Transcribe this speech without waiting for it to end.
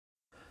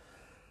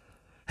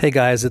Hey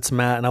guys, it's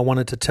Matt, and I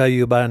wanted to tell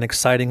you about an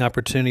exciting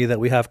opportunity that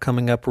we have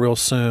coming up real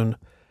soon.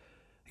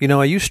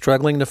 Are you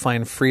struggling to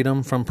find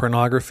freedom from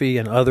pornography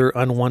and other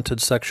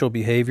unwanted sexual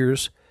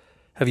behaviors?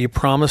 Have you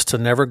promised to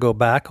never go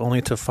back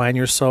only to find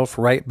yourself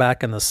right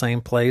back in the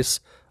same place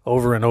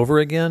over and over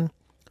again?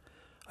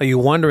 Are you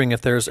wondering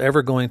if there's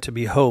ever going to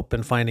be hope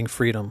in finding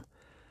freedom?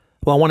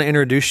 Well, I want to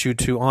introduce you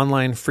to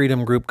Online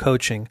Freedom Group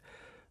Coaching.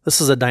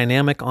 This is a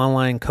dynamic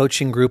online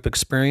coaching group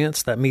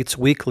experience that meets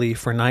weekly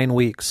for 9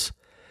 weeks.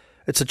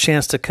 It's a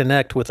chance to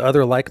connect with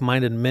other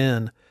like-minded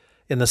men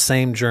in the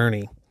same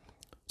journey.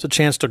 It's a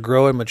chance to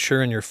grow and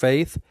mature in your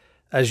faith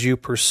as you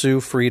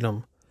pursue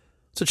freedom.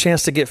 It's a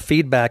chance to get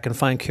feedback and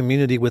find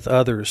community with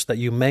others that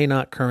you may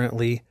not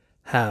currently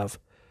have.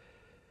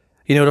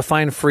 To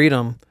find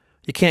freedom,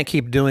 you can't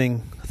keep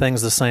doing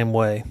things the same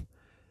way.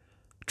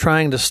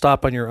 Trying to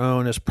stop on your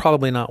own is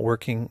probably not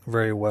working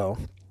very well.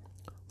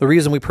 The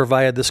reason we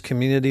provided this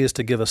community is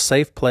to give a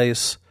safe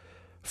place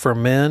for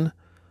men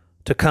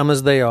to come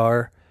as they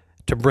are,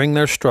 to bring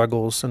their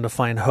struggles and to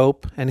find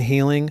hope and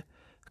healing,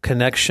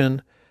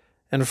 connection,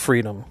 and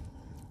freedom.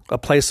 A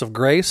place of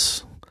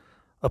grace,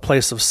 a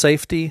place of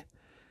safety,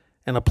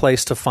 and a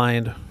place to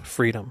find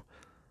freedom.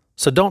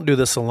 So don't do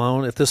this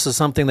alone. If this is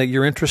something that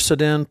you're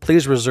interested in,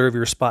 please reserve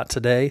your spot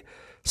today.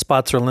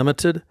 Spots are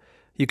limited.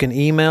 You can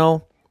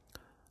email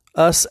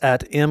us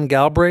at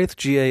mgalbraith,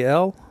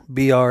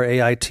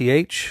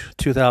 GALBRAITH,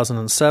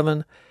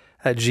 2007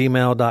 at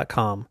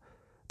gmail.com.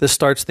 This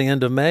starts the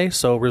end of May,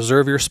 so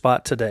reserve your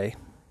spot today.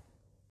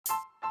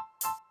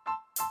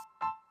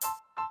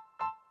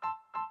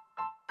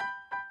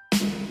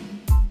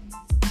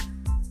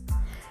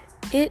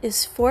 It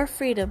is for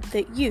freedom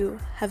that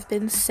you have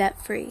been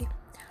set free.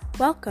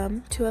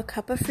 Welcome to A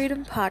Cup of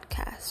Freedom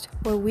podcast,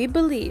 where we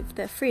believe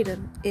that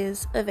freedom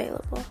is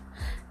available.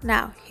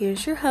 Now,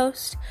 here's your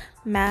host,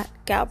 Matt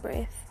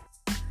Galbraith.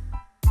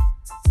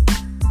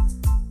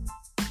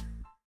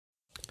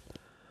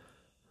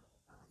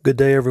 Good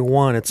day,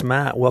 everyone. It's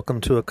Matt. Welcome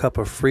to A Cup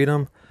of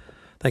Freedom.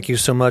 Thank you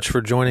so much for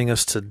joining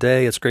us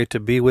today. It's great to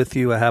be with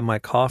you. I have my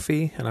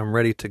coffee, and I'm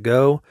ready to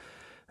go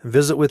and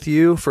visit with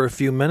you for a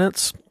few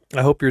minutes.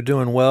 I hope you're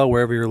doing well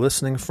wherever you're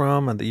listening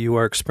from and that you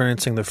are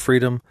experiencing the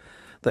freedom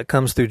that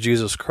comes through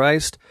Jesus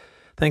Christ.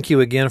 Thank you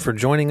again for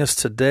joining us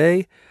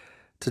today.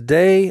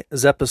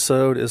 Today's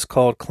episode is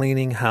called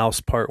Cleaning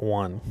House Part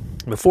 1.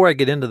 Before I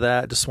get into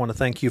that, I just want to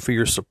thank you for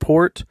your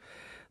support.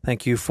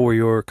 Thank you for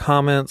your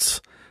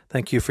comments.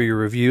 Thank you for your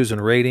reviews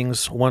and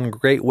ratings. One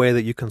great way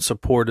that you can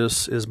support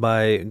us is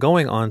by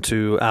going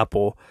onto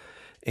Apple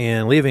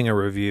and leaving a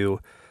review,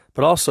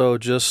 but also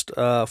just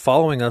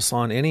following us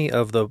on any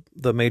of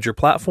the major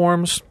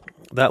platforms.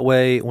 That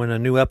way, when a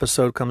new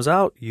episode comes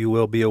out, you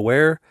will be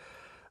aware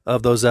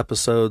of those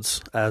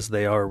episodes as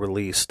they are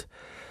released.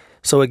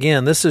 So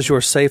again, this is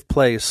your safe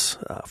place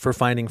for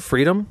finding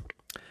freedom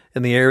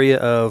in the area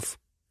of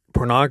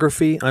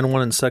pornography,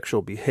 unwanted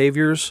sexual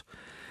behaviors.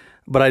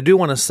 But I do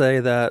want to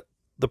say that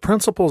the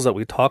principles that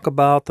we talk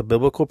about, the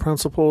biblical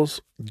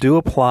principles, do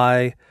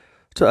apply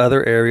to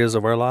other areas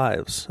of our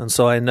lives. And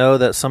so I know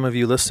that some of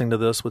you listening to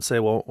this would say,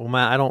 well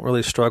Matt, I don't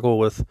really struggle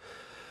with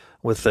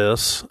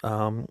this.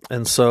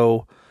 And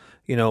so,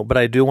 but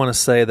I do want to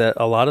say that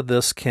a lot of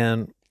this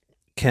can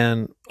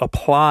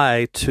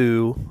apply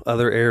to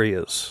other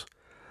areas,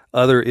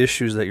 other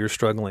issues that you're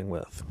struggling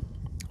with.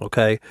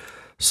 Okay?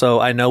 So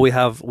I know we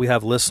have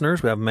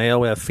listeners, we have male,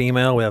 we have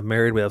female, we have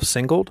married, we have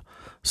single.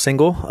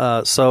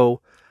 So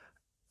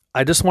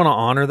I just want to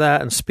honor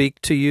that and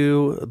speak to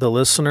you, the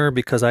listener,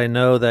 because I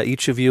know that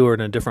each of you are in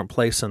a different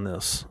place in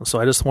this. So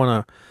I just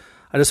want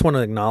to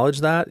acknowledge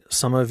that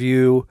some of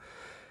you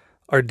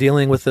are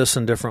dealing with this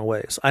in different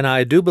ways. And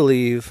I do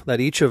believe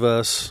that each of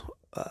us,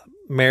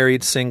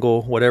 married,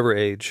 single, whatever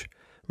age,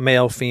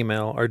 male,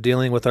 female, are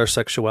dealing with our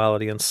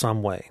sexuality in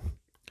some way.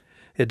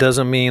 It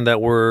doesn't mean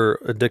that we're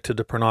addicted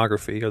to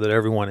pornography or that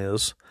everyone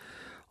is,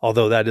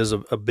 although that is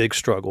a big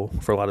struggle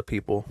for a lot of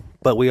people.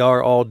 But we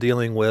are all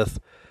dealing with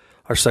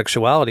our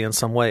sexuality in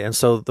some way. And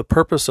so the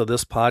purpose of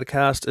this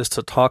podcast is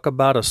to talk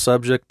about a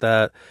subject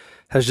that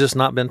has just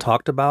not been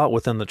talked about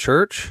within the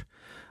church,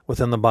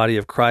 within the body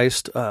of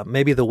Christ,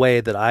 maybe the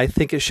way that I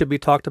think it should be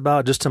talked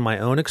about, just in my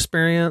own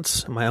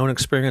experience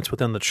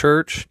within the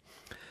church,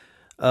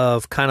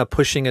 of kind of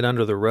pushing it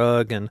under the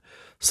rug, and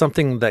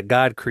something that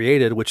God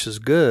created, which is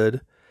good,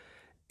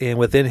 and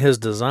within His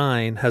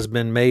design has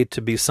been made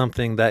to be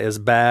something that is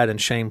bad and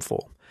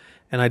shameful.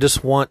 And I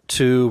just want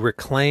to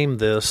reclaim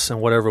this in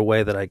whatever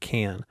way that I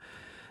can.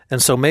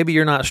 And so maybe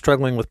you're not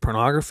struggling with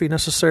pornography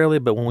necessarily,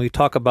 but when we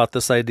talk about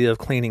this idea of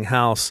cleaning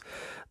house,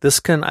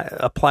 this can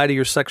apply to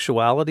your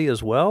sexuality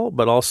as well,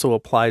 but also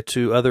apply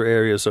to other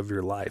areas of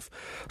your life.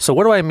 So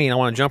what do I mean? I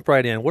want to jump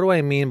right in. What do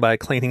I mean by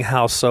cleaning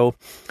house? So,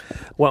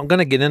 well, I'm going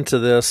to get into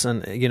this,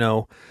 and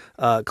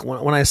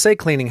when I say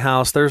cleaning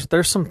house,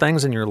 there's some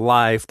things in your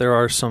life. There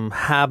are some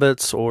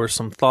habits or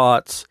some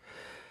thoughts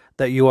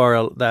that you're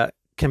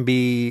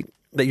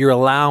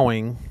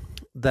allowing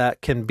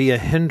that can be a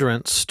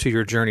hindrance to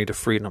your journey to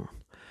freedom.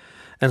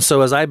 And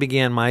so as I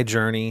began my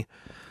journey,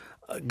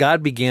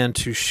 God began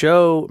to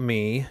show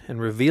me and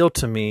reveal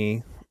to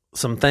me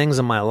some things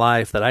in my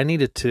life that I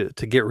needed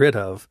to get rid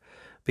of,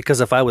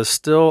 because if I was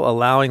still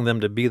allowing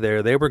them to be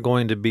there, they were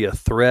going to be a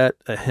threat,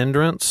 a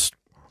hindrance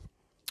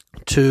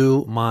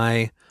to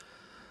my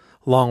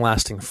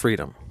long-lasting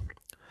freedom.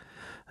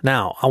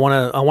 Now, I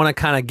want to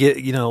kind of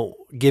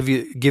give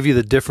you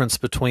the difference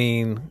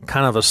between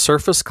kind of a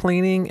surface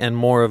cleaning and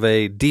more of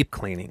a deep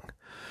cleaning.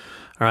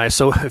 All right,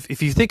 so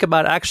if you think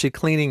about actually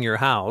cleaning your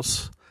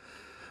house,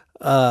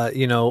 when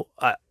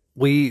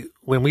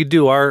we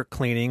do our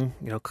cleaning,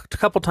 a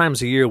couple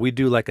times a year, we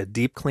do like a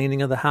deep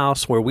cleaning of the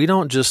house where we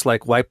don't just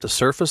like wipe the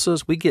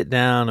surfaces. We get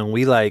down and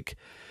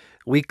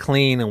we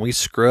clean and we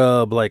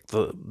scrub like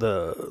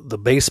the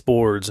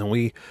baseboards, and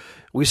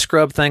we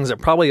scrub things that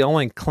probably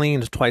only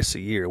cleaned twice a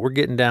year. We're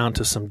getting down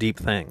to some deep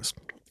things.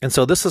 And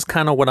so this is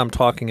kind of what I'm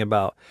talking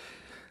about.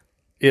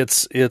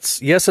 It's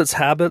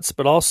habits,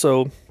 but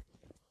also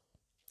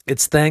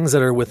it's things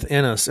that are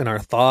within us, in our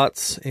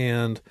thoughts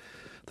and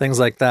things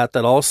like that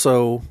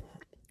also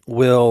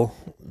will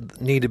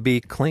need to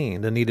be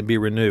cleaned and need to be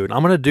renewed.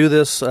 I'm going to do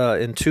this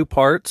in two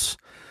parts.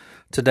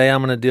 Today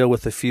I'm going to deal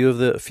with a few of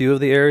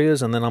the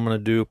areas, and then I'm going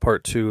to do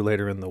part 2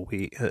 later in the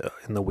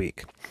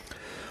week.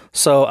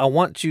 So I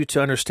want you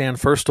to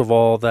understand, first of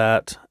all,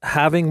 that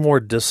having more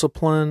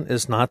discipline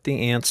is not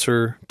the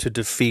answer to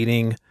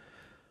defeating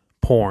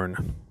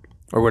porn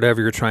or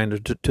whatever you're trying to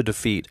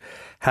defeat.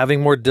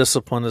 Having more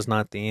discipline is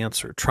not the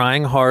answer.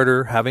 Trying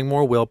harder, having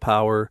more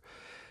willpower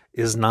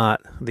is not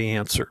the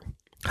answer.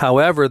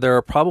 However, there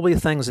are probably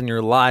things in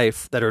your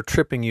life that are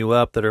tripping you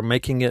up, that are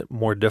making it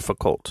more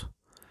difficult,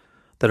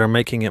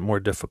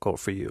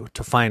 for you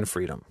to find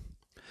freedom.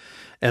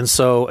 And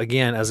so,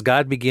 again, as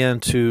God began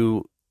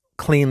to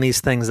clean these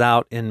things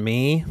out in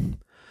me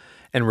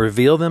and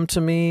reveal them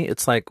to me,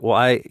 it's like, well,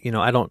 I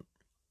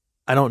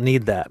don't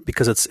need that,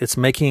 because it's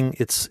making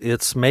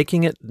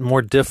it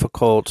more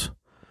difficult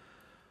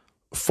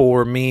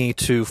for me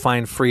to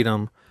find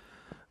freedom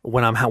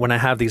when I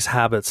have these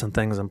habits and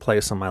things in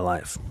place in my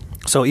life.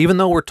 So even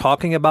though we're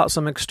talking about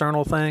some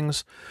external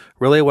things,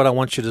 really what I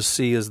want you to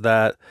see is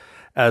that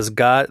as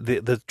God,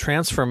 the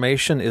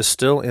transformation is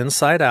still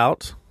inside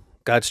out.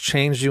 God's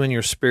changed you in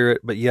your spirit,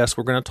 but yes,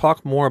 we're going to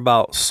talk more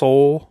about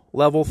soul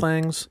level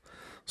things.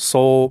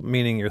 Soul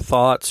meaning your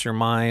thoughts, your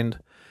mind,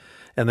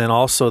 and then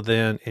also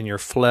then in your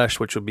flesh,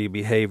 which will be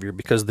behavior,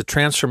 because the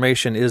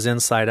transformation is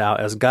inside out.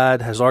 As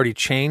God has already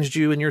changed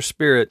you in your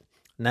spirit,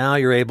 now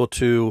you're able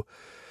to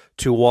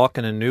walk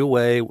in a new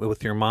way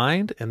with your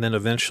mind, and then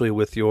eventually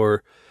with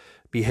your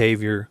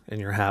behavior and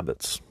your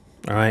habits.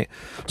 All right.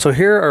 So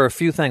here are a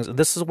few things.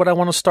 This is what I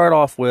want to start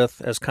off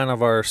with as kind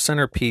of our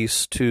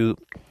centerpiece to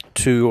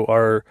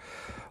our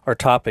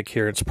topic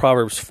here. It's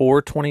Proverbs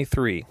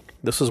 4:23.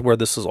 This is where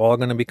this is all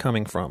going to be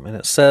coming from. And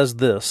it says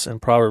this in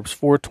Proverbs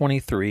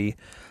 4:23,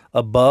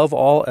 above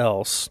all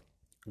else,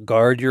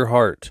 guard your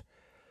heart,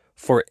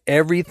 for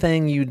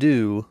everything you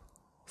do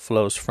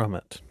flows from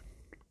it.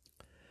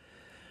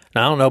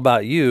 Now, I don't know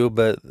about you,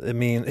 but I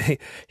mean,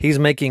 he's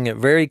making it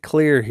very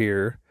clear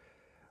here.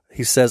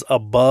 He says,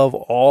 above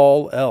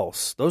all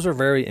else. Those are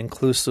very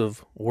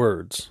inclusive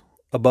words.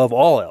 Above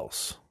all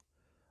else,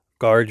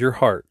 guard your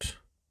heart.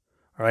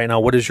 All right, now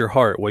what is your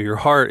heart? Well, your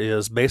heart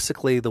is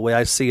basically, the way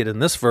I see it in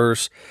this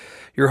verse,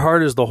 your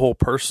heart is the whole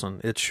person.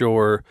 It's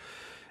your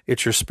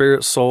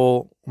spirit,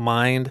 soul,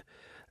 mind,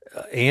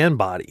 and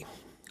body.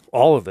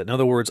 All of it. In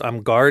other words,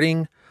 I'm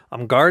guarding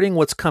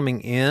what's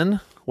coming in,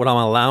 what I'm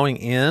allowing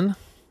in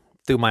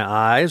through my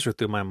eyes or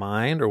through my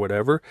mind or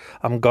whatever.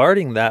 I'm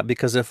guarding that,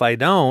 because if I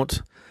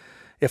don't,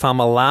 if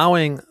I'm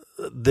allowing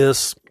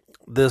this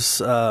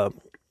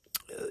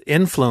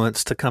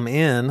influence to come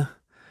in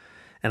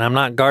and I'm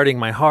not guarding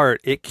my heart,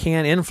 it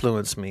can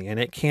influence me and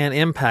it can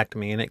impact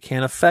me and it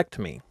can affect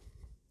me.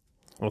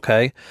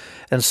 Okay?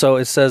 And so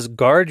it says,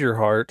 guard your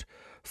heart,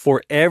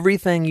 for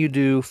everything you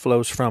do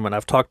flows from it.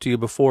 I've talked to you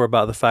before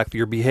about the fact that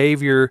your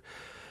behavior,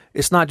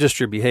 it's not just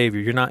your behavior.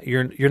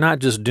 You're not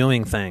just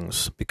doing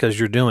things because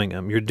you're doing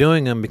them. You're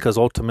doing them because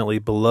ultimately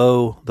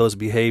below those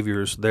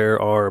behaviors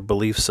there are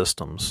belief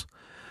systems.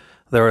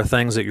 There are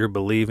things that you're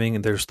believing,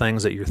 and there's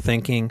things that you're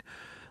thinking,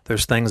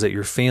 there's things that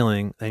you're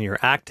feeling, and you're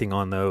acting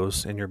on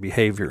those in your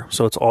behavior.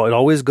 So it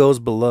always goes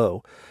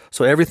below.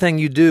 So everything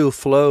you do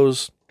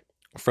flows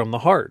from the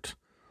heart.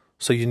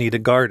 So you need to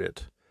guard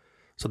it.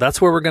 So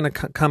that's where we're going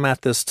to come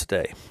at this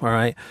today. All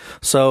right.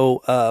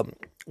 So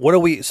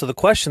so the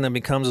question then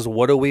becomes is,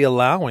 what are we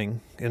allowing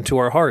into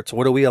our hearts?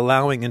 What are we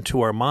allowing into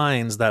our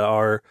minds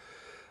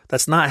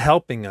that's not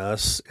helping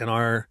us in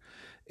our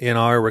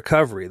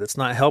recovery, that's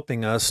not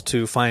helping us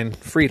to find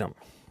freedom?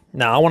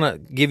 Now, I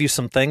want to give you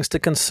some things to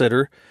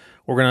consider.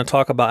 We're going to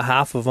talk about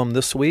half of them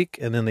this week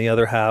and then the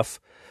other half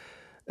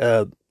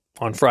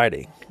on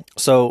Friday.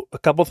 So a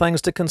couple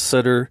things to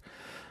consider.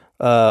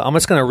 I'm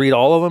just going to read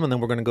all of them, and then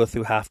we're going to go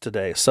through half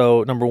today.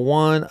 So number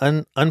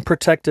 1,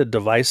 unprotected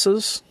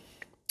devices.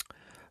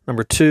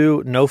 Number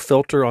 2, no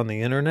filter on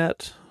the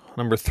internet.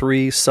 Number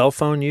 3, cell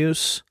phone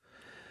use.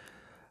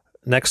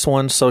 Next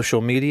one,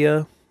 social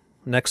media.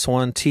 Next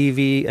one,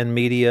 TV and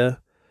media.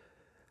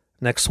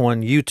 Next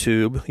one,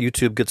 YouTube.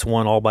 YouTube gets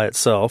one all by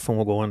itself, and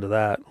we'll go into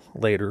that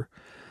later.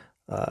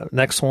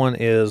 Next one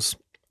is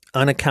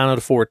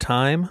unaccounted for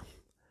time.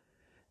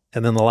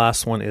 And then the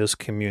last one is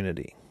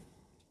community.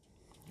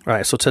 All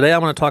right, so today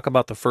I'm going to talk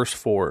about the first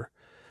four.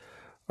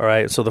 All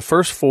right, so the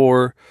first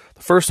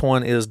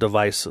one is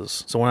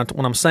devices. So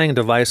when I'm saying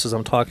devices,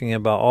 I'm talking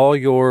about all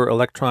your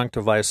electronic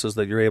devices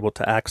that you're able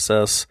to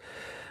access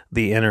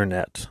the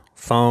internet.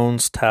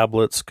 Phones,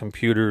 tablets,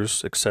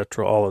 computers,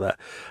 etc., all of that.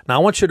 Now, I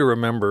want you to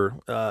remember,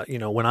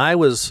 when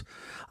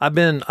I've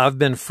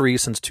been free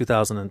since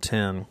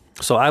 2010.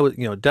 So I was,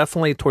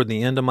 definitely toward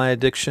the end of my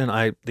addiction,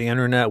 the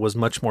internet was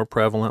much more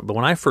prevalent. But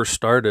when I first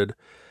started,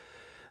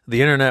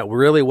 the internet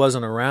really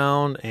wasn't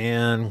around,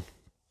 and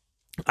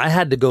I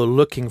had to go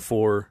looking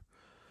for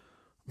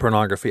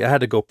pornography. I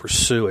had to go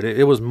pursue it.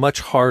 It was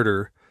much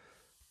harder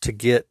to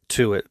get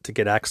to it, to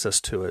get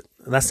access to it.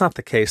 And that's not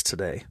the case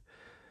today.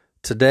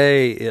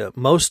 Today,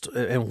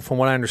 and from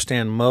what I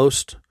understand,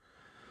 most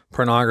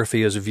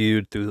pornography is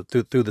viewed through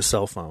the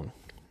cell phone.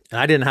 And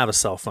I didn't have a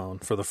cell phone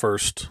for the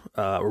first,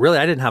 I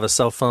didn't have a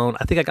cell phone.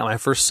 I think I got my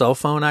first cell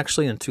phone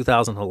actually in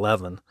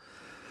 2011.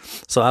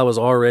 So I was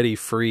already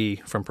free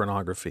from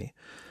pornography,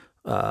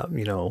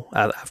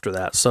 after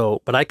that.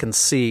 So, but I can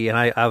see, and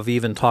I've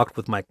even talked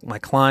with my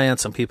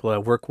clients and people I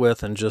work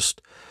with, and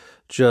just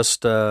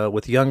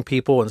with young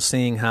people, and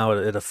seeing how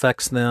it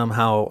affects them,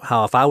 how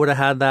if I would have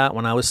had that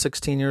when I was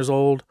 16 years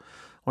old,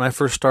 when I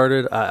first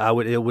started,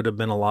 it would have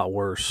been a lot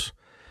worse.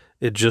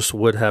 It just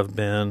would have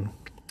been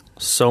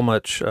so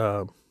much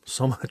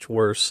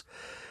worse.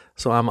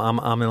 So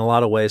I'm in a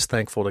lot of ways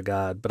thankful to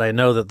God, but I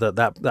know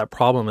that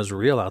problem is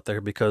real out there,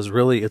 because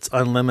really it's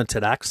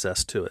unlimited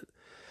access to it.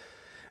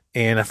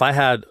 And if I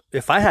had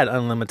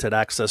unlimited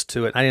access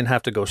to it, I didn't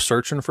have to go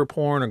searching for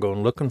porn or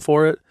going looking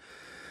for it.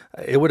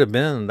 It would have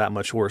been that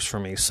much worse for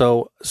me.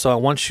 So I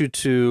want you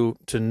to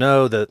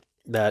know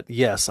that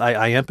yes,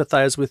 I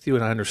empathize with you,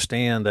 and I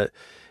understand that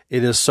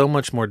it is so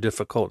much more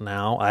difficult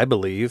now, I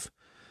believe,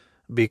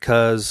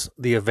 because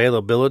the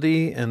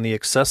availability and the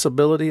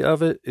accessibility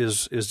of it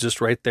is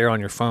just right there on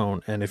your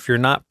phone. And if you're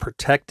not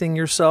protecting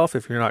yourself,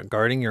 if you're not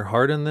guarding your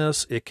heart in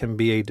this, it can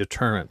be a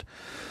deterrent.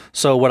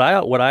 So what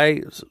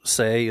I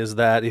say is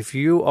that if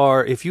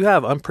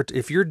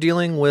you're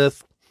dealing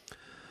with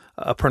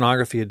a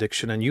pornography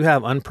addiction and you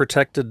have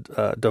unprotected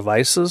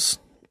devices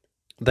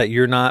that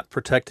you're not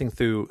protecting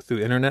through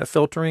internet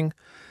filtering,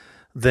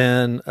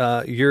 then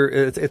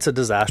it's a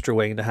disaster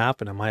waiting to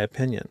happen, in my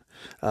opinion.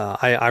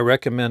 I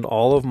recommend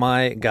all of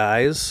my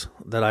guys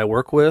that I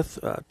work with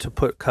to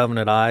put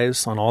Covenant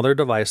Eyes on all their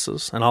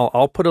devices, and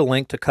I'll put a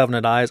link to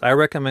Covenant Eyes. I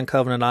recommend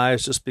Covenant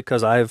Eyes just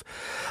because I've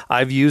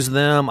used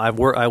them. I've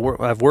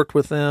worked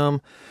with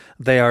them.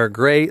 They are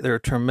great. They're a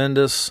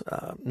tremendous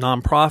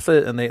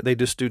nonprofit, and they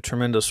just do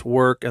tremendous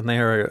work. And they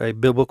are a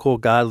biblical,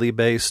 godly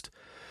based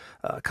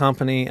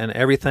company, and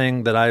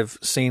everything that I've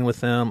seen with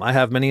them. I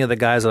have many of the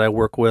guys that I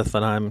work with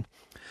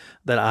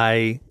that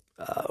I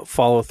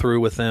follow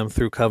through with them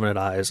through Covenant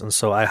Eyes, and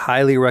so I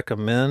highly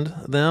recommend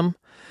them.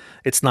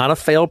 It's not a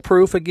fail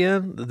proof.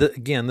 Again,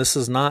 this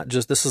is not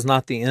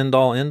the end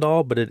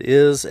all, but it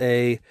is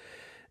a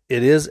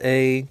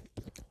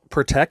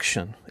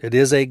protection. It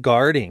is a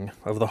guarding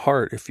of the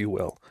heart, if you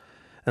will.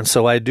 And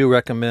so I do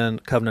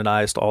recommend Covenant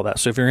Eyes to all that.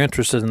 So if you're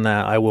interested in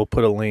that, I will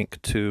put a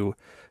link to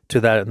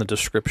that in the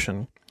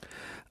description.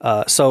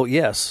 So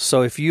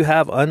if you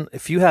have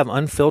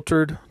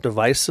unfiltered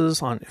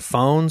devices on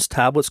phones,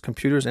 tablets,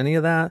 computers, any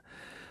of that,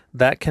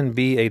 that can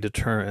be a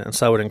deterrent. And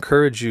so I would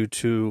encourage you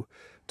to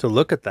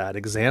look at that,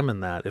 examine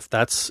that.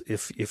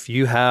 If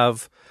you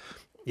have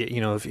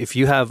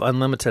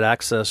unlimited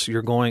access,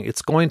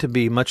 it's going to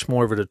be much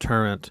more of a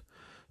deterrent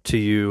to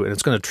you, and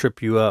it's going to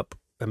trip you up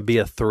and be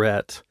a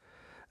threat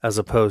as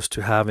opposed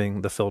to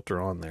having the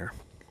filter on there.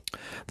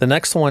 The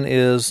next one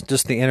is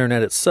just the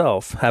internet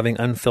itself, having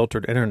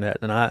unfiltered internet.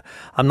 And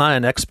I'm not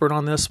an expert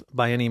on this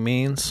by any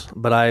means,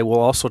 but I will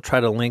also try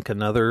to link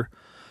another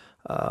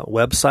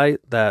website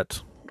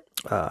that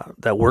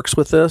works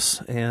with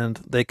this, and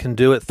they can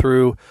do it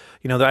through,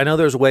 I know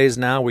there's ways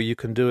now where you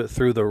can do it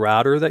through the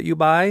router that you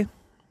buy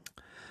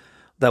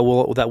that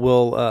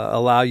will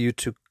allow you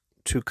to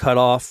cut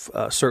off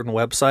certain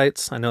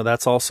websites. I know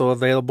that's also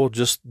available.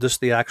 Just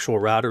the actual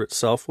router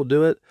itself will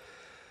do it.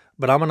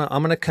 But I'm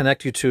gonna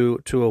connect you to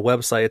a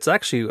website. It's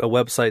actually a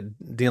website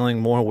dealing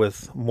more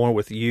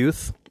with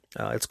youth.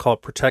 It's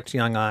called Protect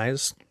Young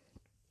Eyes.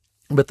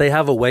 But they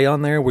have a way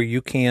on there where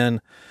you can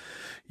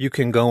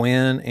go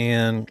in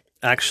and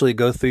actually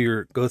go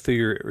through your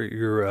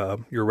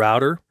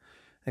router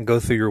and go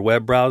through your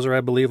web browser,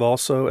 I believe,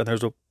 also. And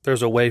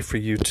there's a way for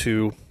you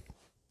to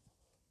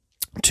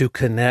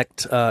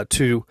connect it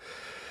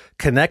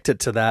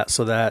to that,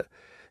 so that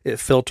it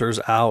filters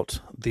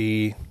out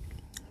the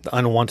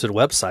unwanted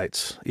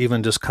websites,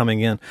 even just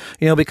coming in.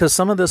 Because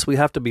some of this, we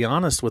have to be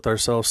honest with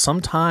ourselves.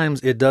 Sometimes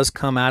it does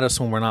come at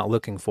us when we're not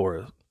looking for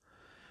it.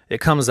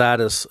 It comes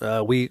at us.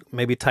 We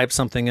maybe type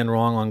something in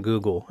wrong on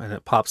Google, and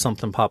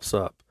something pops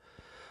up.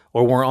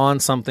 or we're on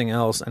something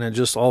else, and it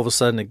just all of a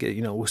sudden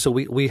so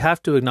we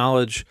have to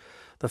acknowledge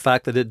the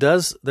fact that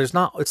it's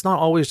not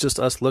always just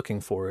us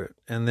looking for it.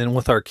 And then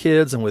with our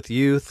kids and with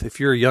youth, if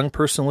you're a young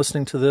person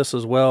listening to this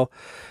as well,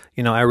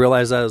 I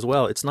realize that as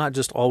well. It's not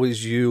just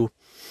always you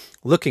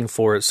looking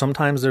for it.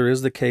 Sometimes there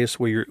is the case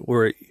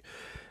where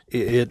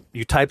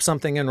you type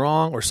something in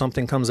wrong, or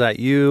something comes at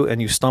you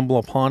and you stumble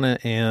upon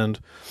it, and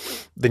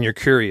then you're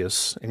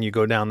curious and you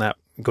go down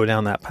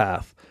that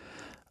path.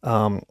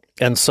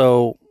 And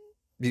so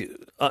the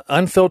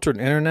unfiltered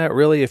internet,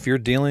 really, if you're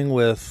dealing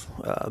with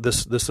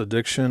this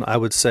addiction, I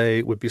would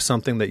say would be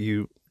something that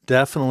you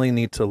definitely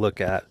need to look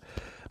at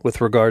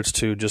with regards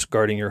to just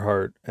guarding your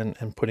heart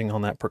and putting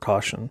on that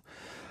precaution.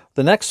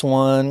 The next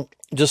one,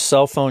 just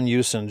cell phone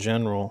use in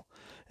general.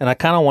 And I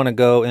kind of want to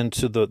go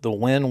into the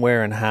when,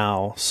 where, and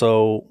how.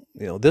 So,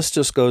 this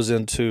just goes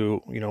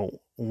into,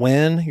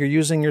 when you're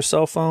using your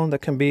cell phone, that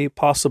can be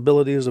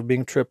possibilities of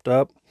being tripped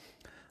up.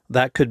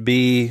 That could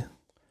be,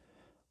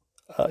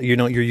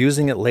 you're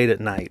using it late at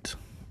night.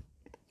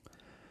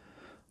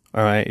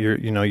 All right.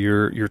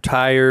 You're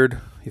tired.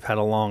 You've had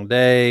a long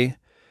day.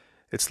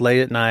 It's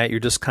late at night. You're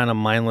just kind of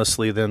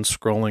mindlessly then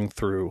scrolling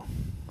through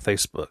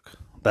Facebook.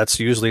 That's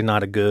usually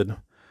not a good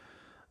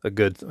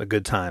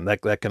time.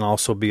 That can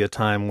also be a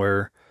time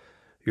where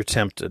you're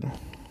tempted.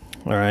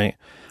 All right.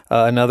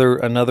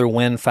 Another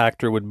win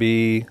factor would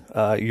be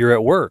you're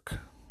at work.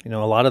 A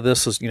lot of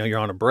this is you're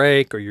on a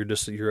break, or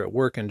you're at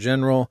work in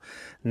general.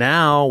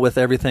 Now, with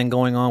everything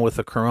going on with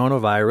the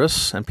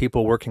coronavirus and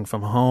people working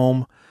from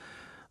home,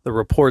 the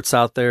reports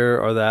out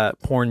there are that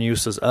porn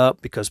use is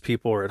up because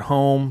people are at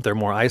home. They're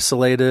more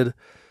isolated,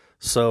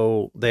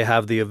 so they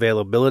have the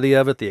availability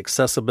of it, the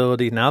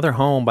accessibility. Now they're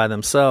home by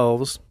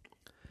themselves.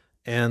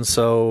 And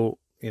so,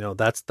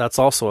 that's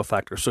also a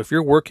factor. So if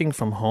you're working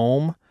from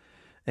home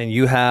and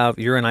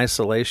you're in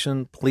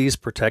isolation, please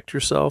protect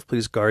yourself.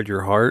 Please guard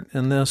your heart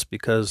in this,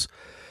 because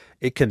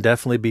it can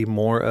definitely be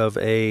more of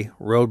a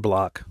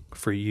roadblock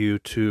for you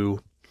to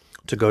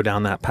go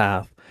down that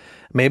path.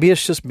 Maybe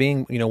it's just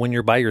being, when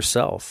you're by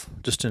yourself,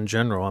 just in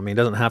general. I mean, it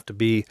doesn't have to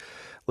be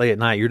late at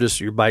night.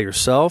 You're by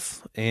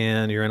yourself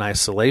and you're in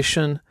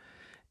isolation,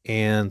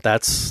 and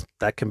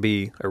that can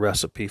be a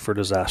recipe for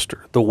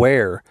disaster. The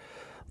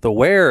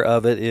where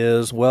of it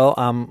is,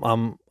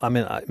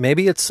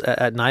 maybe it's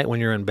at night when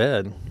you're in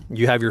bed.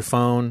 You have your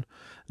phone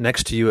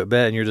next to you at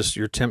bed,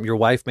 and your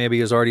wife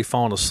maybe has already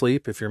fallen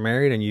asleep if you're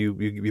married, and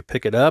you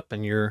pick it up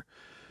and you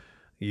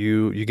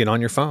get on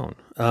your phone.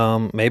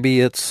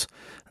 Maybe it's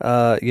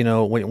when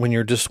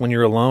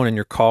you're alone in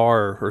your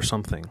car or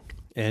something,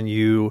 and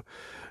you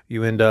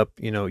end up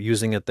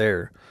using it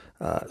there.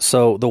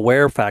 So the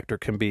where factor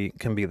can be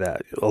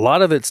that. A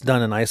lot of it's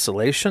done in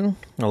isolation.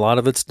 A lot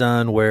of it's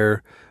done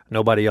where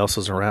nobody else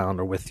is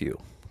around or with you.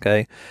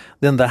 Okay.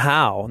 Then the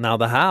how. Now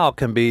the how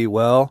can be,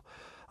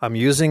 I'm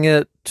using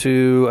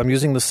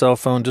the cell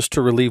phone just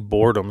to relieve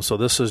boredom. So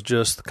this is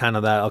just kind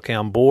of that, okay,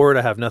 I'm bored.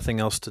 I have nothing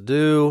else to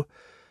do.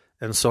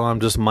 And so I'm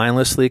just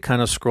mindlessly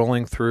kind of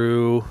scrolling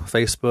through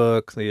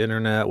Facebook, the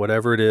internet,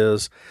 whatever it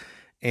is.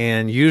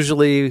 And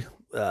usually,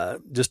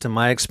 just in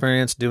my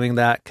experience, doing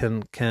that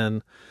can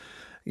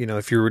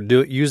if you're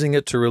using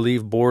it to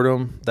relieve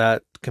boredom,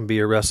 that can be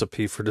a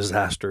recipe for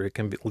disaster. It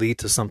can lead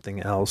to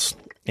something else.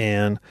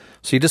 And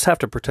so you just have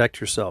to protect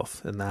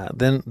yourself in that.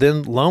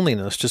 Then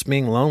loneliness, just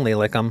being lonely.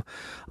 Like I'm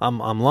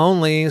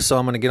lonely, so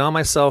I'm going to get on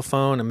my cell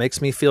phone. It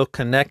makes me feel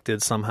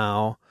connected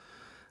somehow.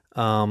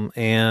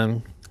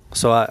 And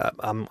so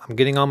I'm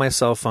getting on my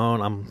cell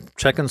phone. I'm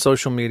checking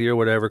social media or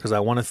whatever because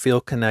I want to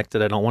feel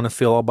connected. I don't want to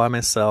feel all by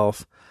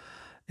myself.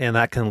 And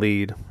that can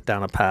lead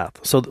down a path.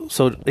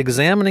 So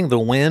examining the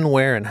when,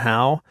 where, and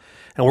how.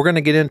 And we're going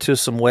to get into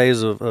some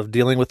ways of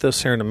dealing with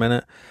this here in a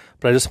minute.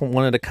 But I just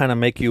wanted to kind of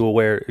make you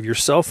aware of your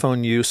cell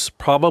phone use.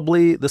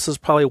 This is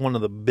probably one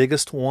of the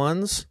biggest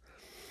ones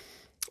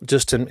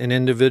just in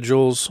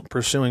individuals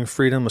pursuing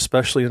freedom,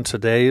 especially in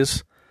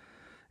today's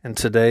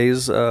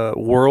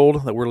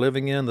world that we're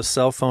living in. The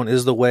cell phone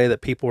is the way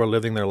that people are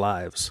living their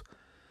lives.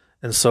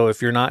 And so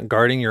if you're not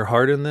guarding your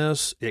heart in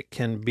this, it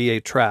can be a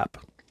trap.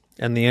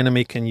 And the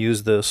enemy can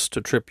use this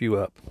to trip you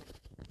up.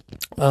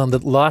 The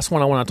last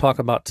one I want to talk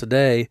about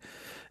today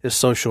is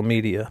social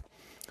media.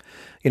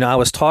 I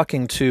was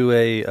talking to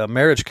a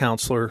marriage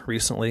counselor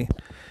recently,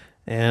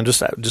 and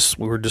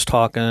we were just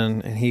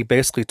talking, and he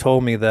basically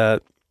told me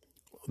that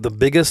the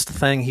biggest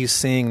thing he's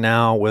seeing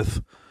now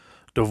with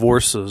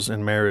divorces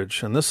in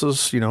marriage, and this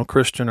is,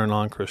 Christian or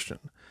non-Christian,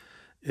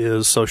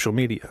 is social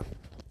media.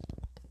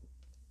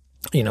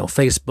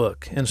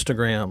 Facebook,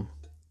 Instagram,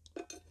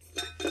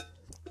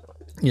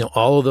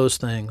 all of those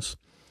things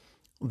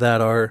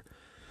that are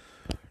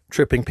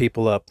tripping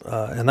people up.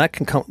 And that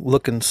can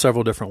look in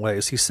several different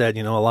ways. He said,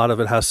 a lot of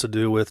it has to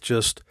do with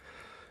just,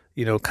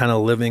 kind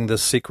of living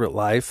this secret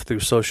life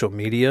through social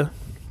media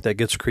that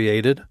gets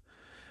created.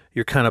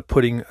 You're kind of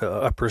putting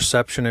a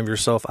perception of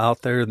yourself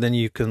out there. Then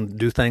you can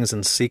do things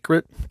in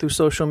secret through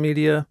social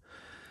media.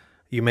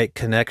 You make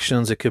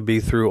connections. It could be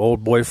through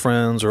old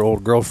boyfriends or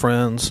old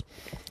girlfriends,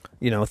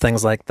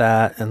 things like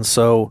that. And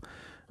so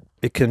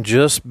it can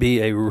just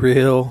be a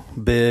real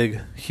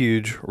big,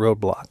 huge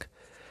roadblock.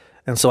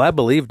 And so I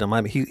believed him.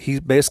 I mean, he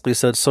basically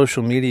said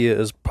social media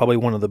is probably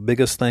one of the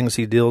biggest things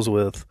he deals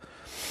with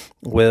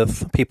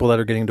people that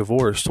are getting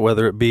divorced,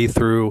 whether it be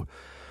through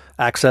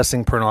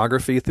accessing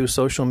pornography through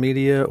social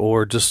media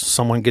or just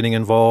someone getting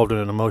involved in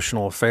an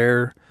emotional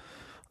affair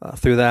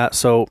through that.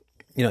 So,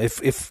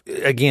 if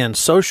again,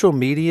 social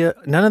media,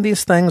 none of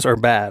these things are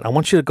bad. I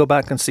want you to go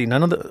back and see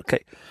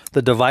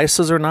the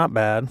devices are not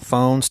bad.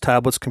 Phones,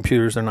 tablets,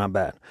 computers are not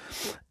bad.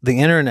 The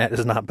internet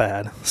is not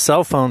bad.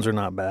 Cell phones are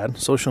not bad.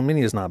 Social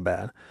media is not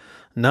bad.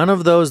 None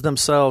of those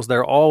themselves,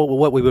 they're all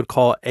what we would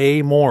call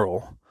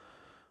amoral.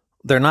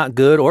 They're not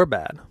good or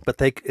bad, but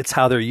it's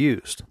how they're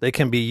used. They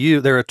can be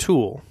used. They're a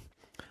tool.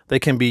 They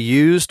can be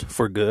used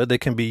for good. They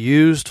can be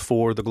used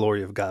for the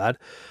glory of God.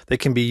 They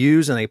can be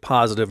used in a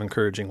positive,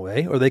 encouraging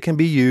way, or they can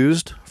be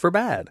used for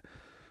bad,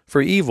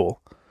 for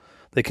evil.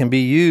 They can be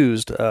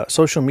used.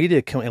 Social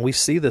media and we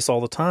see this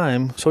all the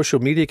time. Social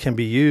media can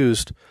be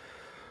used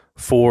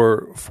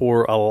for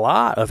a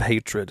lot of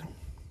hatred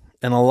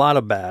and a lot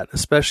of bad,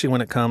 especially when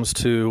it comes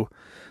to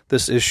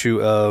this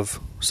issue of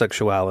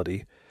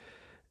sexuality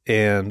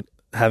and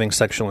having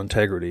sexual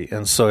integrity.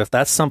 And so if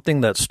that's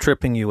something that's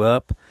tripping you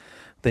up,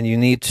 then you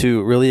need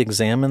to really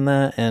examine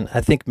that. And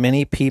I think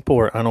many people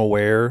are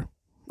unaware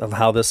of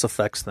how this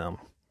affects them.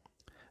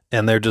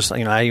 And they're just,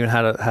 I even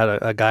had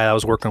a guy I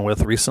was working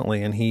with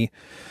recently, and he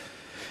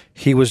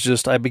was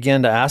just, I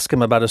began to ask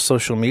him about his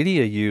social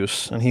media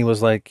use. And he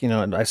was like,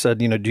 I said,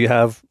 do you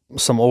have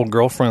some old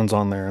girlfriends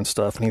on there and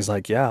stuff? And he's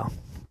like, yeah.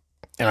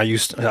 And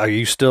are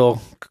you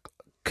still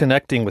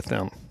connecting with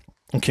them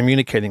and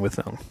communicating with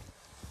them?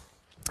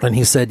 And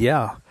he said,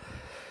 yeah.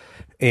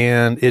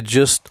 And it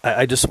just,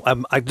 I just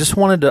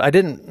wanted to, I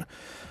didn't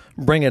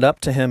bring it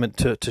up to him and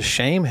to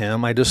shame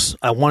him. I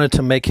wanted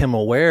to make him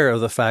aware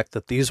of the fact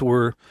that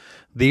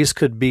these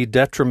could be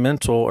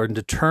detrimental or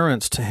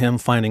deterrents to him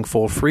finding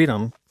full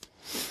freedom,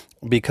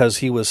 because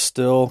he was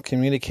still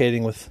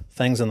communicating with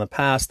things in the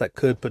past that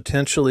could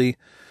potentially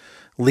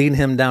lead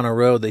him down a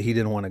road that he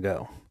didn't want to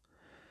go.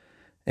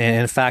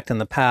 And in fact, in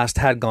the past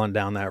had gone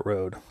down that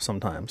road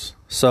sometimes.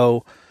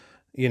 So,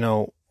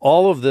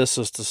 all of this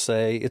is to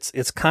say,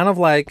 it's kind of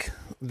like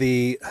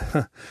the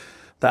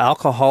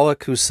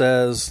alcoholic who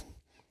says,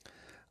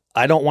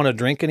 I don't want to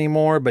drink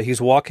anymore, but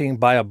he's walking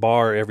by a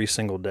bar every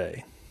single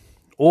day.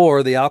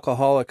 Or the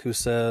alcoholic who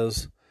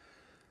says,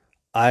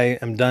 I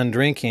am done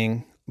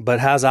drinking, but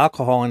has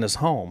alcohol in his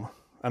home.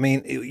 I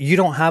mean, you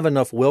don't have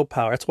enough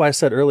willpower. That's why I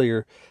said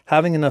earlier,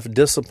 having enough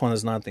discipline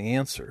is not the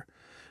answer.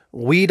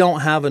 We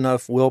don't have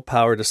enough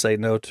willpower to say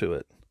no to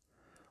it.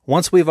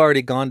 Once we've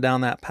already gone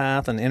down that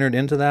path and entered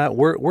into that,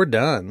 we're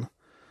done.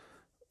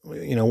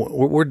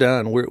 We're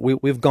done.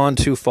 We've gone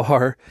too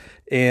far,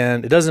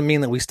 and it doesn't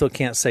mean that we still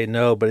can't say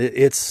no, but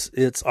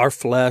it's our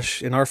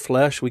flesh. In our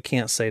flesh, we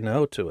can't say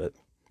no to it.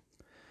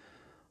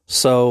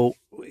 So,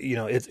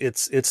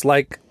 it's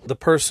like the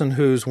person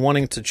who's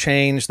wanting to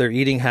change their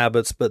eating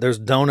habits, but there's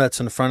donuts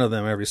in front of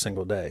them every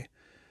single day.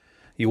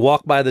 You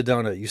walk by the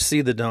donut, you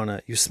see the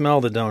donut, you smell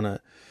the donut.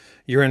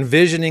 You're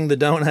envisioning the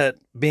donut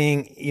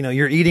being,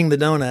 you're eating the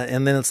donut,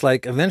 and then it's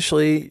like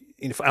eventually,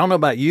 I don't know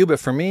about you, but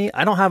for me,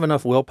 I don't have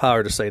enough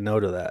willpower to say no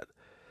to that.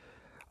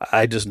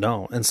 I just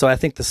don't. And so I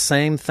think the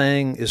same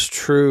thing is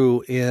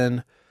true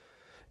in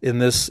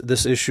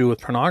this issue with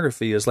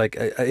pornography. Is like,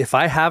 if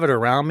I have it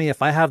around me,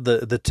 if I have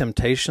the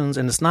temptations,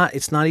 and it's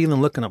not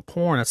even looking at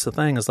porn. That's the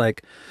thing. Is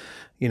like,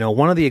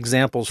 one of the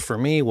examples for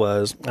me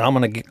was, and I'm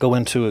going to go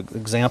into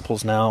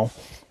examples now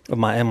of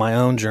my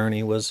own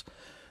journey, was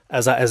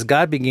as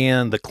God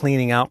began the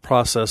cleaning out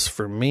process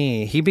for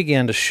me, He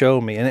began to show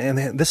me,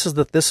 and this is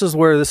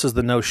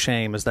the no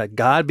shame, is that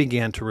God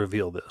began to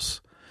reveal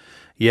this.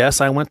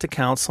 Yes, I went to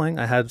counseling.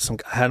 I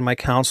had my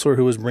counselor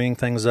who was bringing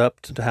things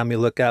up to have me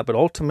look at, but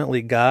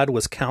ultimately God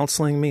was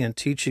counseling me and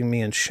teaching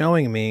me and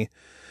showing me,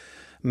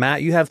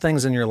 Matt, you have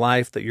things in your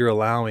life that you're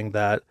allowing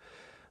that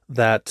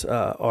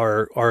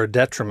are a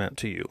detriment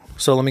to you.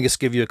 So let me just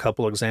give you a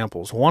couple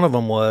examples. One of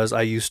them was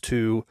I used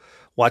to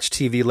watch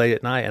TV late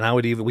at night,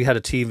 and we had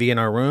a TV in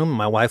our room.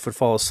 My wife would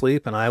fall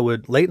asleep,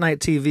 and late night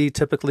TV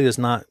typically is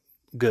not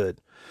good.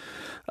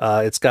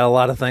 It's got a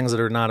lot of things that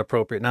are not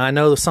appropriate. Now I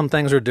know some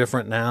things are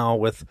different now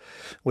with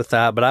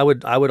that, but I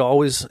would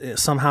always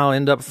somehow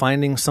end up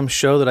finding some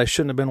show that I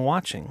shouldn't have been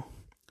watching.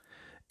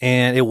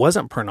 And it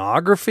wasn't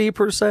pornography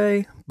per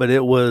se, but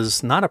it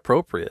was not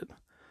appropriate.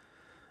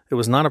 It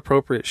was not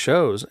appropriate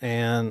shows.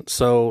 And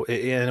so,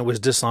 it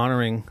was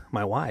dishonoring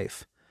my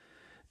wife.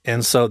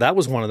 And so that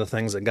was one of the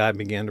things that God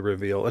began to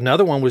reveal.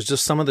 Another one was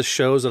just some of the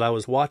shows that I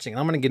was watching.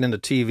 I'm going to get into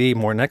TV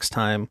more next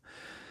time,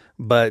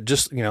 but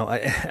just,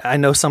 I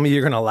know some of you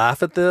are going to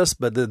laugh at this,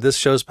 but this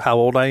shows how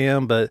old I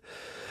am. But,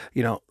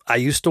 I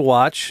used to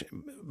watch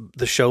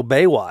the show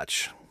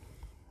Baywatch.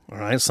 All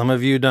right. Some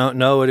of you don't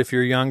know it. If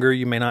you're younger,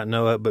 you may not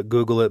know it, but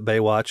Google it,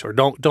 Baywatch, or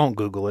don't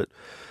Google it.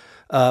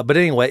 But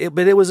anyway,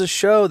 it was a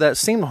show that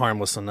seemed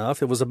harmless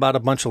enough. It was about a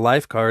bunch of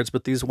lifeguards,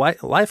 but these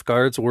white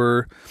lifeguards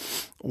were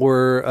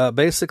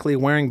basically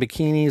wearing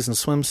bikinis and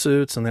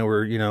swimsuits, and they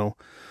were,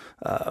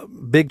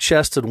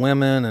 big-chested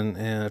women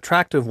and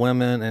attractive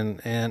women,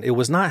 and it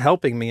was not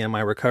helping me in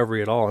my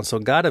recovery at all. And so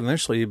God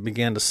eventually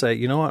began to say,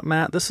 you know what,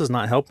 Matt, this is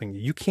not helping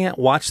you. You can't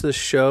watch this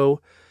show.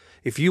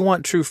 If you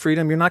want true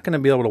freedom, you're not going to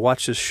be able to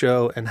watch this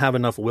show and have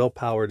enough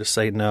willpower to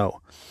say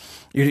no.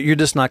 You're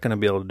just not going to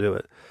be able to do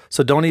it.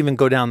 So don't even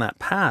go down that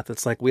path.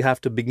 It's like we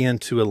have to begin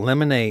to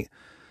eliminate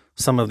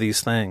some of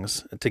these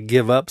things, to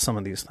give up some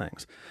of these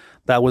things.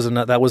 That was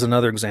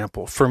another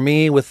example. For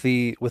me, with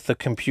the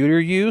computer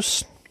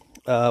use,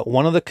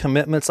 one of the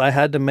commitments I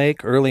had to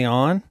make early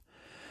on,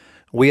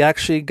 we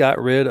actually got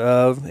rid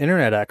of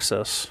internet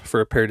access for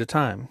a period of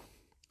time.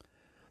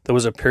 There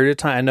was a period of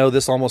time, I know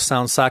this almost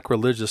sounds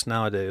sacrilegious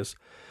nowadays,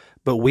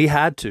 but we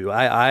had to.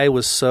 I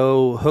was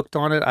so hooked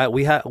on it. I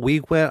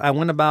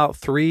went about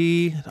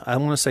 3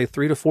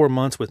 to 4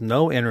 months with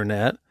no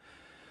internet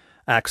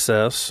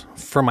access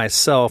for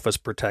myself as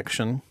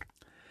protection.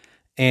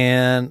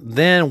 And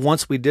then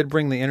once we did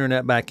bring the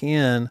internet back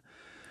in,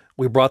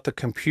 we brought the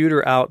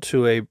computer out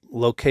to a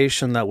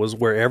location that was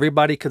where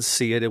everybody could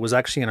see it. It was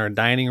actually in our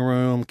dining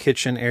room,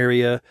 kitchen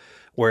area,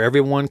 where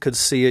everyone could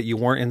see it. You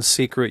weren't in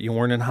secret. You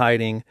weren't in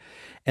hiding.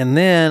 And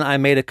then I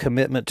made a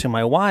commitment to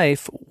my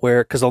wife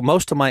because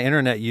most of my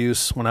internet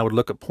use when I would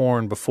look at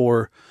porn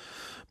before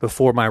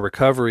my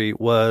recovery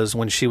was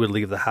when she would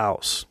leave the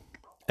house.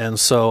 And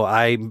so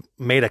I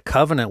made a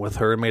covenant with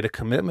her, made a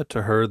commitment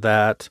to her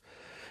that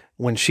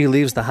when she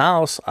leaves the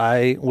house,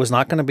 I was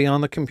not going to be on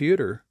the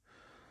computer.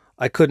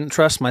 I couldn't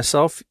trust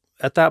myself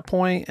at that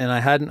point, and I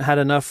hadn't had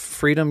enough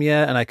freedom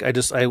yet, and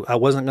I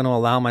wasn't going to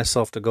allow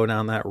myself to go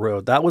down that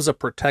road. That was a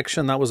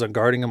protection. That was a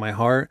guarding of my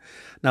heart.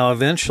 Now,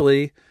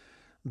 eventually,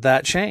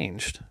 that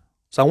changed.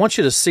 So I want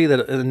you to see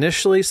that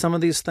initially some of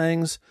these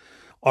things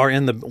are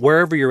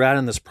wherever you're at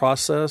in this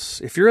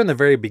process. If you're in the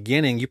very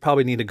beginning, you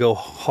probably need to go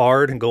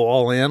hard and go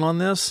all in on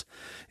this.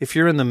 If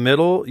you're in the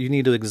middle, you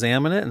need to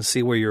examine it and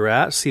see where you're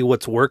at, see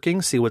what's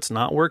working, see what's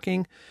not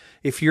working.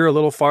 If you're a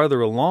little farther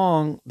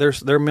along,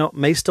 there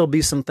may still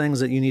be some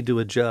things that you need to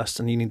adjust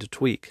and you need to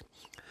tweak.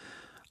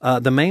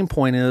 The main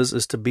point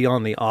is to be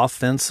on the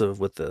offensive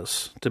with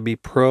this, to be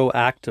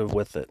proactive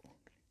with it,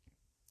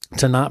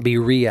 to not be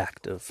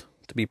reactive,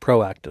 to be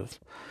proactive.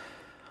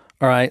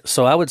 All right,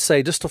 so I would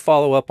say just to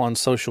follow up on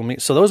social media.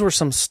 So those were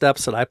some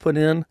steps that I put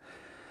in,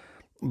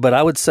 but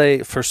I would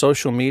say for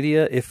social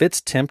media, if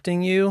it's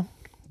tempting you,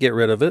 get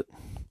rid of it.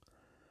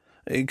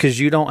 Because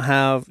you don't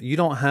have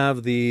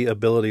the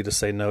ability to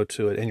say no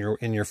to it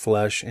in your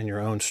flesh, in your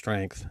own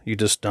strength. You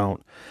just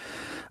don't.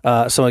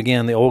 So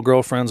again, the old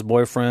girlfriends,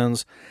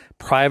 boyfriends,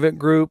 private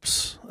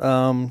groups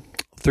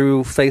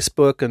through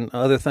Facebook and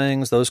other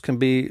things, those can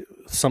be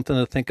something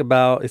to think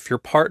about. If your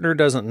partner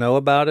doesn't know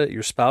about it,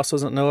 your spouse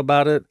doesn't know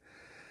about it,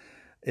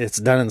 it's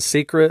done in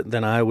secret,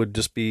 then I would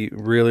just be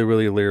really,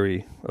 really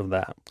leery of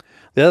that.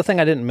 The other thing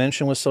I didn't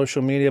mention with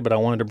social media, but I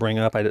wanted to bring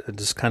up, I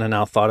just kind of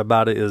now thought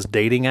about it, is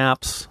dating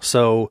apps.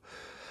 So,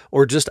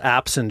 or just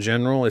apps in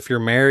general. If you're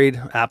married,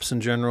 apps in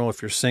general.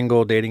 If you're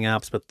single, dating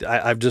apps. But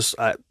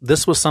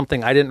this was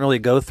something I didn't really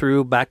go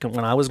through back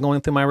when I was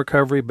going through my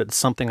recovery, but it's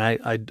something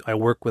I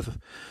work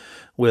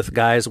with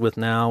guys with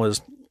now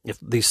is if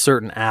these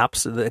certain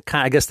apps,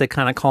 I guess they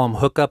kind of call them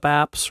hookup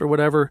apps or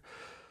whatever.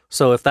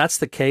 So if that's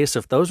the case,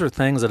 if those are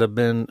things that have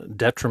been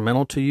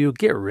detrimental to you,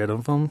 get rid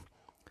of them.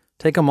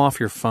 Take them off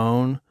your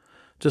phone.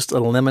 Just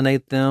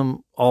eliminate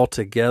them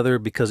altogether,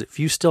 because if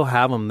you still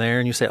have them there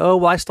and you say, "Oh,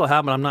 well, I still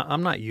have them.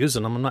 I'm not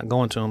using them. I'm not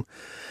going to them."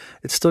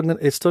 It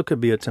still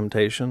could be a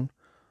temptation.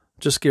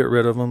 Just get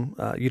rid of them.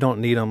 You don't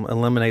need them.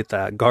 Eliminate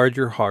that. Guard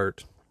your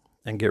heart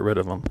and get rid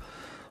of them.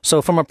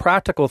 So from a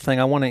practical thing,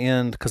 I want to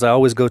end, because I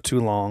always go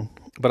too long,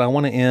 but I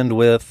want to end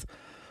with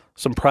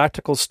some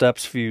practical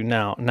steps for you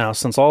now. Now,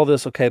 since all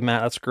this, okay,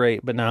 Matt, that's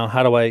great, but now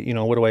how do I,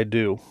 what do I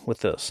do with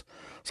this?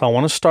 So I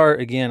want to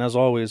start, again, as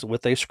always,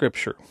 with a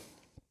scripture,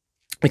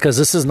 because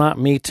this is not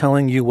me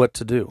telling you what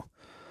to do.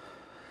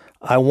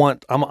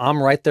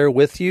 I'm right there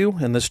with you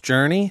in this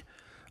journey.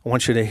 I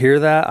want you to hear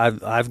that.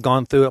 I've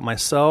gone through it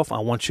myself. I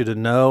want you to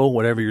know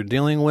whatever you're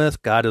dealing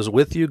with, God is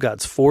with you.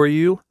 God's for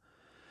you.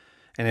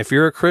 And if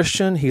you're a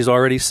Christian, He's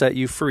already set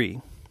you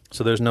free.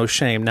 So there's no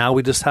shame. Now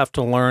we just have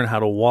to learn how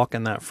to walk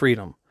in that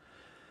freedom.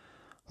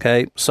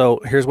 Okay, so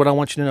here's what I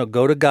want you to know.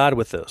 Go to God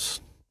with this.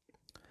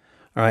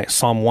 All right,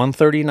 Psalm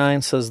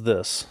 139 says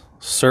this: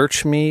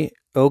 "Search me,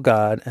 O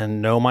God,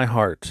 and know my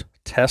heart.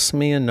 Test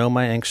me and know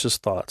my anxious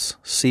thoughts.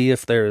 See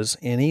if there is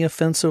any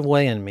offensive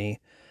way in me,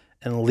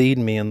 and lead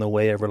me in the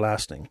way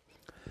everlasting."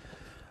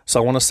 So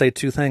I want to say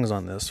two things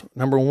on this.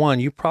 Number one,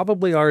 you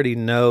probably already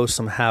know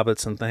some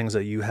habits and things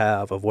that you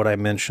have of what I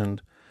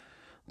mentioned,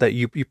 that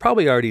you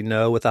probably already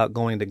know without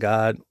going to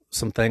God,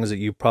 some things that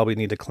you probably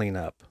need to clean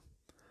up.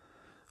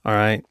 All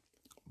right?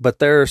 But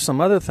there are some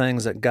other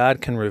things that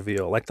God can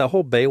reveal, like the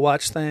whole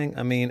Baywatch thing.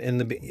 I mean,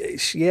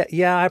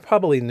 I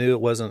probably knew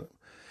it wasn't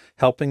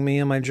helping me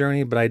in my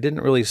journey, but I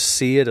didn't really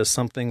see it as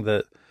something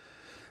that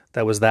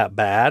that was that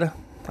bad.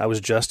 I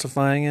was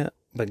justifying it.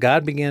 But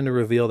God began to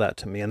reveal that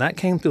to me, and that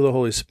came through the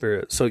Holy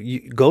Spirit. So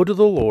you go to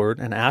the Lord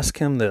and ask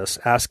Him this.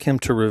 Ask Him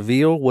to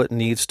reveal what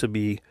needs to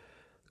be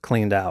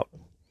cleaned out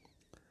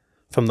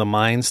from the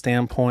mind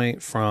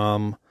standpoint,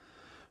 from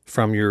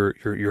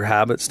your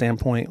habit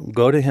standpoint.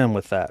 Go to Him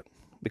with that,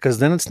 because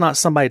then it's not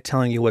somebody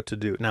telling you what to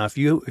do. Now, if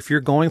you're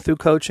going through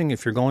coaching,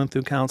 if you're going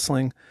through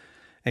counseling,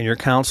 and your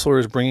counselor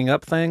is bringing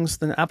up things,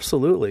 then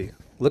absolutely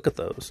look at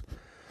those.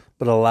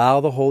 But allow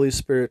the Holy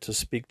Spirit to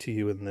speak to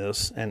you in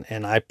this,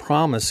 and I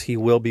promise He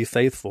will be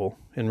faithful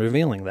in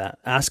revealing that.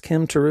 Ask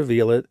Him to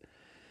reveal it,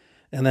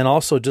 and then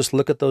also just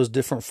look at those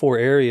different 4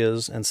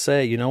 areas and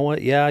say, you know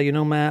what? Yeah,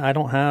 Matt, I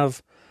don't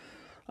have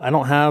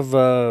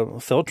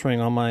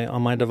filtering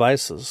on my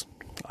devices.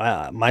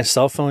 My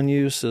cell phone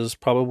use is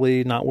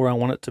probably not where I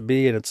want it to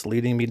be, and it's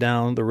leading me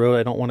down the road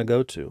I don't want to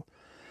go to.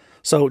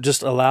 So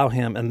just allow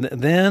Him. And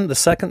then the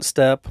second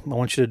step I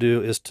want you to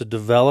do is to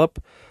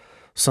develop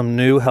some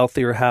new,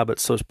 healthier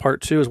habits. So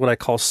part 2 is what I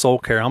call soul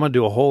care. I'm going to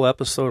do a whole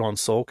episode on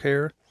soul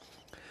care.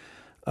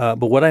 But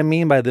what I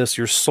mean by this,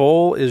 your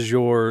soul is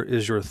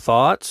your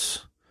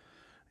thoughts,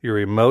 your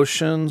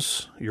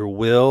emotions, your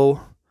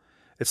will.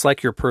 It's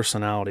like your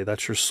personality.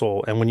 That's your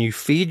soul. And when you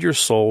feed your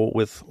soul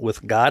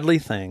with godly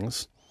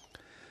things,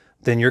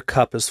 then your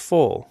cup is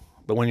full.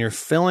 But when you're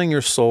filling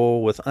your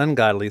soul with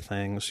ungodly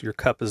things, your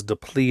cup is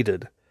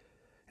depleted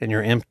and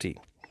you're empty.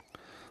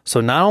 So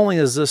not only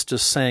is this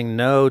just saying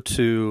no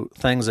to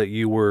things that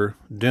you were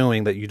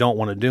doing that you don't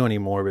want to do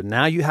anymore, but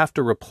now you have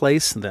to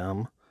replace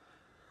them.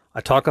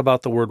 I talk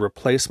about the word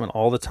replacement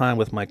all the time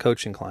with my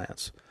coaching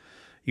clients.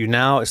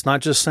 It's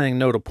not just saying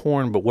no to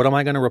porn, but what am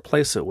I going to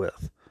replace it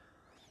with?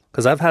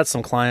 Because I've had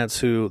some clients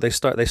who they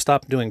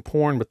stopped doing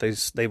porn, but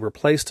they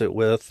replaced it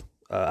with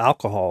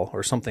alcohol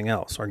or something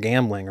else, or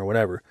gambling or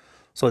whatever.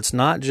 So it's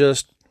not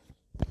just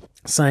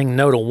saying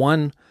no to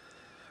one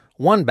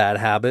bad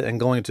habit and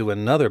going to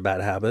another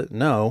bad habit.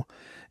 No,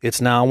 it's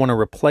now I want to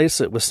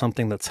replace it with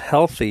something that's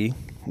healthy,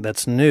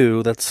 that's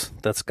new, that's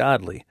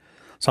godly.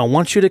 So I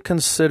want you to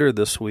consider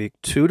this week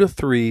 2 to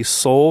 3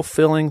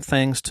 soul-filling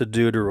things to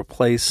do to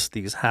replace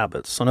these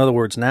habits. So in other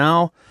words,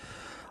 now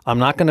I'm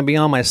not going to be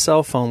on my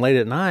cell phone late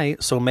at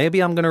night, so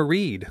maybe I'm going to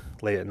read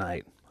late at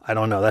night. I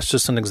don't know. That's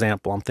just an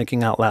example. I'm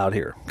thinking out loud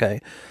here, okay?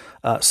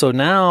 So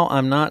now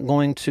I'm not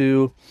going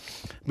to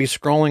be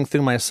scrolling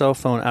through my cell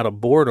phone out of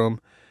boredom.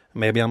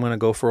 Maybe I'm going to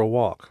go for a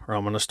walk, or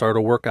I'm going to start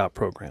a workout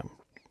program.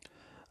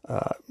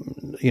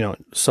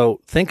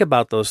 So think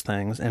about those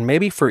things, and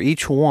maybe for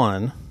each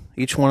one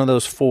of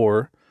those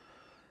 4,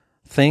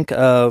 think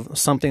of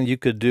something you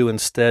could do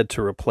instead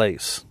to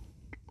replace.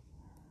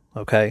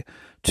 Okay,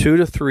 2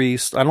 to 3.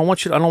 I don't want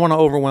to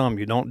overwhelm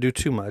you. Don't do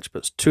too much,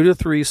 but 2 to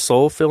 3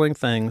 soul-filling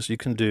things you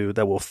can do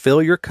that will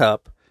fill your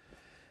cup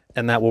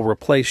and that will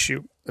replace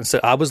you. And so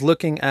I was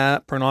looking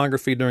at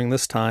pornography during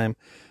this time.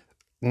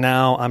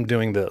 Now I'm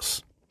doing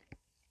this.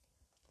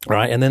 All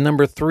right. And then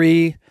number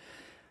 3,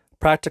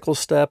 practical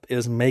step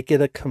is make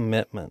it a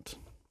commitment.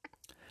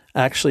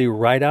 Actually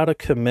write out a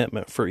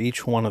commitment for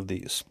each one of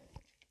these.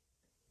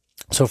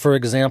 So for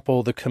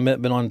example, the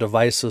commitment on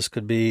devices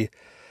could be,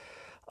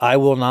 I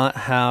will not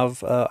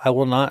have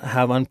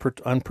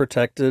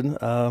unprotected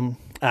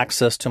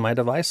access to my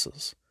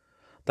devices.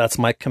 That's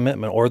my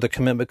commitment. Or the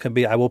commitment could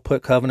be, I will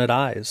put covenant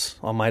eyes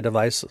on my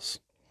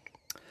devices.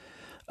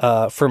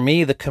 For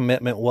me, the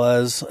commitment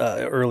was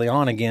early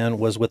on again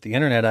was with the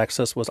internet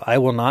access was I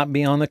will not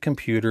be on the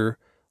computer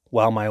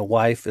while my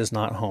wife is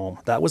not home.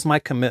 That was my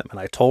commitment.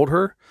 I told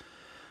her,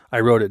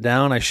 I wrote it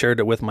down. I shared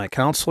it with my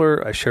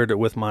counselor. I shared it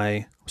with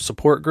my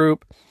support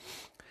group.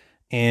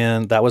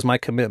 And that was my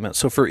commitment.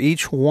 So for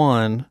each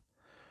one,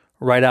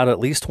 write out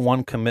at least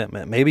one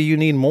commitment. Maybe you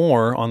need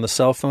more on the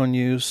cell phone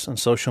use and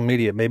social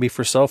media. Maybe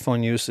for cell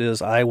phone use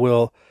is I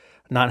will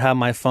not have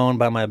my phone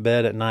by my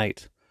bed at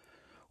night.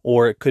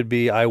 Or it could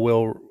be I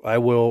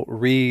will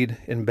read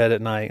in bed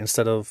at night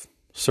instead of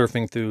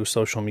surfing through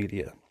social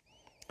media.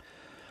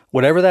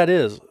 Whatever that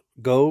is,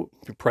 go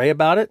pray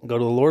about it, go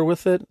to the Lord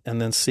with it,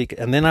 and then seek it.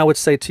 And then I would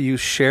say to you,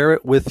 share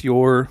it with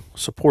your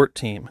support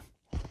team.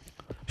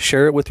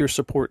 Share it with your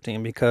support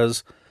team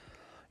because,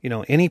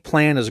 any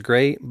plan is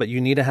great, but you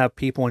need to have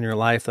people in your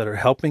life that are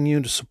helping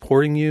you,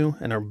 supporting you,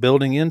 and are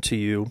building into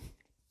you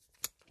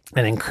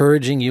and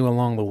encouraging you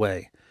along the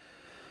way.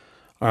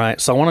 All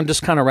right, so I want to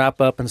just kind of wrap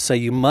up and say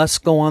you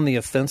must go on the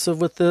offensive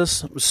with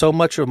this. So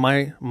much of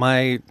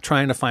my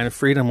trying to find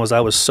freedom was I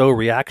was so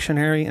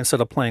reactionary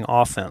instead of playing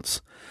offense.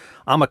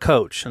 I'm a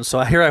coach, and so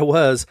here I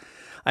was.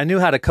 I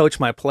knew how to coach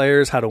my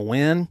players, how to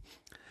win,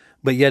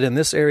 but yet in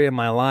this area of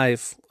my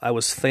life, I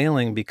was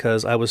failing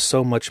because I was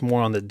so much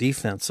more on the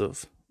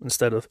defensive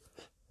instead of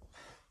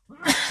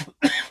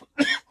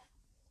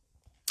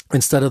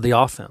the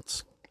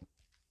offense.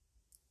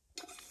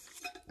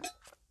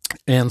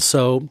 And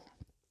so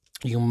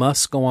you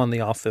must go on the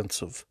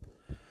offensive.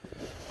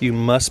 You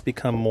must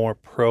become more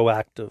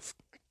proactive.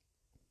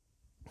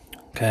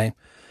 Okay?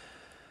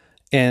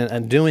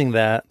 And doing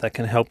that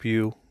can help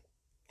you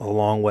a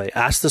long way.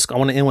 I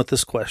want to end with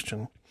this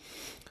question.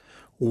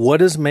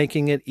 What is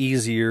making it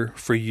easier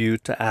for you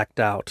to act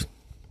out?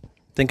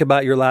 Think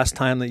about your last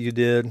time that you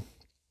did.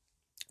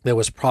 There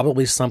was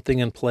probably something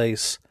in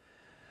place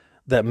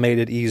that made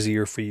it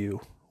easier for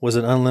you. Was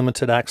it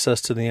unlimited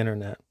access to the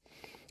internet?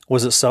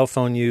 Was it cell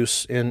phone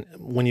use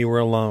when you were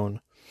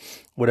alone?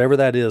 Whatever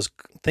that is,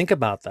 think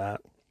about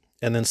that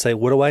and then say,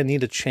 what do I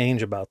need to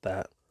change about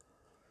that?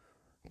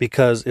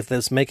 Because if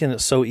it's making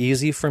it so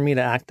easy for me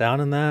to act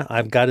out in that,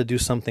 I've got to do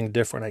something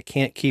different. I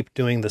can't keep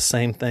doing the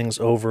same things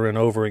over and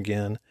over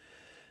again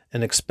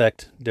and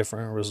expect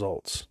different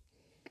results.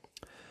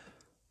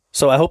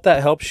 So I hope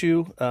that helps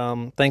you.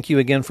 Thank you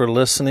again for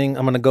listening.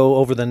 I'm going to go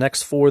over the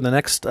next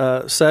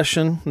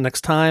session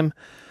next time.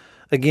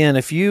 Again,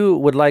 if you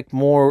would like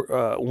more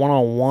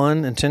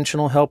one-on-one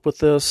intentional help with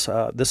this,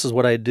 this is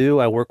what I do.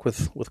 I work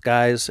with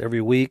guys every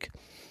week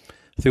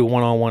through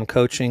one-on-one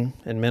coaching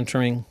and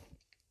mentoring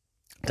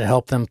to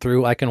help them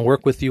through. I can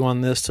work with you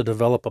on this to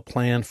develop a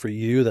plan for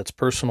you that's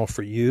personal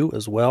for you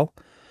as well.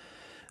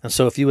 And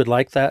so if you would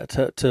like that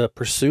to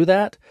pursue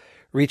that,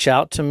 reach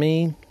out to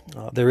me.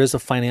 There is a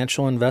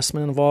financial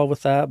investment involved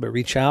with that, but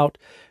reach out.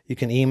 You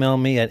can email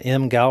me at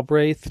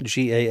mgalbraith,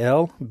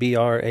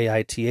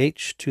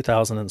 GALBRAITH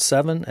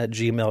 2007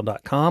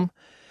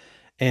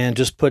 and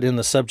just put in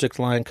the subject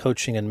line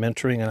coaching and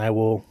mentoring, and I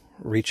will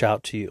reach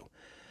out to you.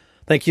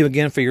 Thank you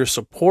again for your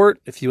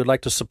support. If you would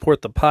like to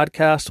support the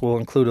podcast, we'll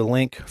include a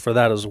link for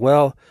that as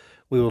well.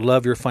 We would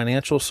love your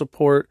financial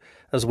support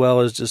as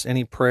well as just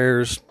any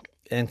prayers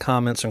and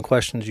comments and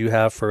questions you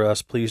have for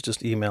us. Please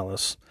just email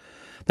us.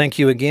 Thank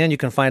you again. You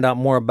can find out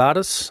more about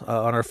us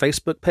on our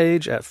Facebook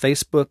page at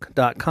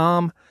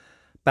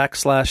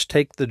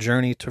facebook.com/Take the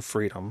Journey to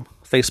Freedom.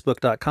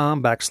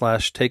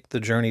 Facebook.com/Take the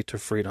Journey to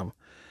Freedom.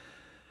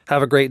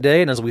 Have a great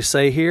day. And as we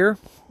say here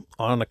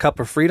on A Cup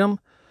of Freedom,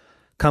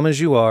 come as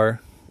you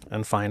are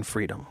and find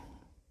freedom.